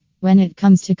When it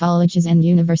comes to colleges and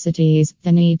universities,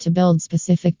 the need to build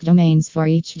specific domains for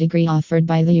each degree offered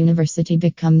by the university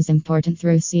becomes important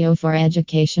through SEO for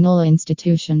educational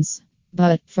institutions.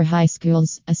 But for high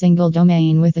schools, a single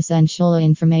domain with essential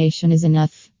information is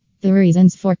enough. The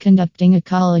reasons for conducting a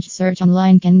college search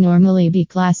online can normally be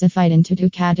classified into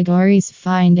two categories: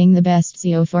 finding the best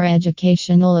SEO for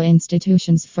educational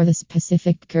institutions for the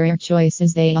specific career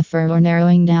choices they offer, or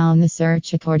narrowing down the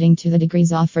search according to the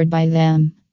degrees offered by them.